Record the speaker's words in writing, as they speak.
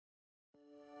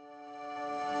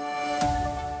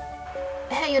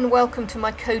and welcome to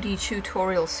my Kodi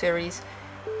tutorial series.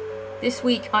 This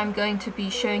week I'm going to be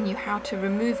showing you how to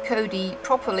remove Kodi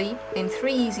properly in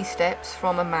 3 easy steps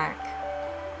from a Mac.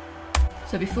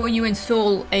 So before you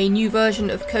install a new version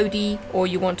of Kodi or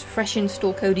you want to fresh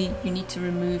install Kodi, you need to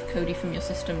remove Kodi from your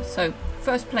system. So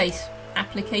first place,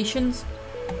 applications,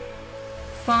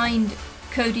 find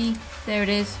Kodi, there it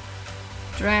is,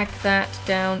 drag that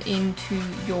down into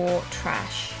your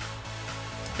trash.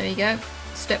 There you go.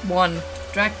 Step 1,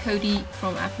 drag Kodi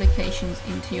from applications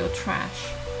into your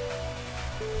trash.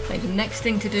 Okay, the next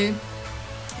thing to do,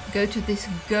 go to this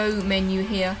Go menu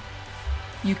here.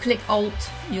 You click Alt,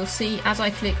 you'll see as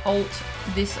I click Alt,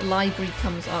 this library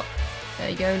comes up. There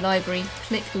you go, library,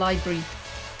 click library.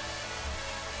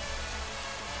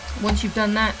 Once you've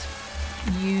done that,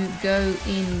 you go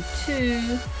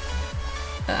into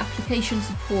application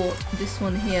support, this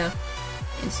one here.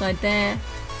 Inside there,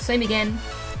 same again,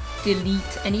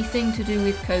 delete anything to do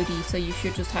with Kodi, so you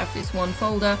should just have this one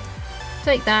folder.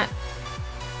 Take that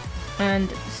and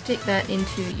stick that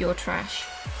into your trash.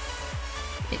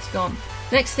 It's gone.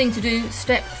 Next thing to do,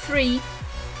 step 3,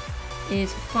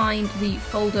 is find the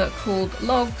folder called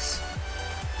logs,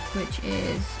 which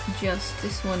is just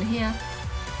this one here.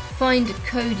 Find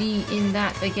Kodi in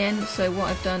that again, so what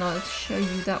I've done, I'll show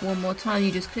you that one more time.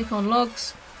 You just click on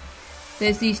logs.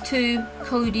 There's these two,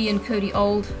 Kodi and Kodi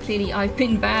old. Clearly I've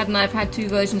been bad and I've had 2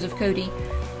 versions of Kodi.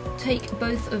 Take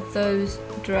both of those,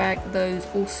 drag those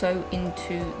also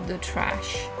into the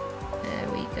trash. There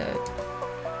we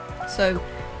go. So,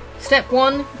 step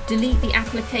 1, delete the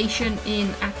application in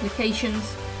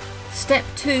applications. Step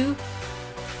 2,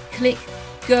 click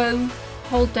Go,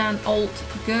 hold down Alt,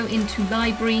 go into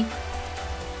library,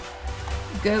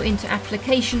 go into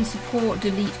application support,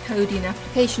 delete Kodi in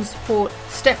application support.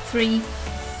 Step 3,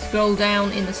 scroll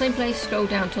down in the same place, scroll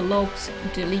down to logs,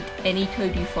 delete any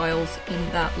Kodi files in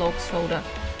that logs folder.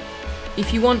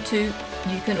 If you want to,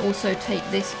 you can also take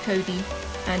this Kodi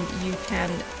and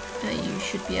you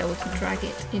should be able to drag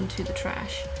it into the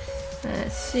trash.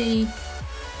 See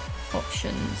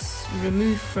options,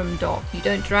 remove from dock. You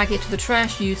don't drag it to the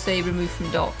trash, you say remove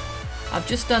from dock. I've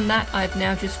just done that. I've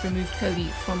now just removed Kodi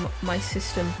from my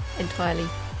system entirely.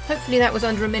 Hopefully that was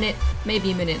under a minute,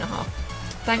 maybe a minute and a half.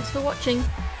 Thanks for watching.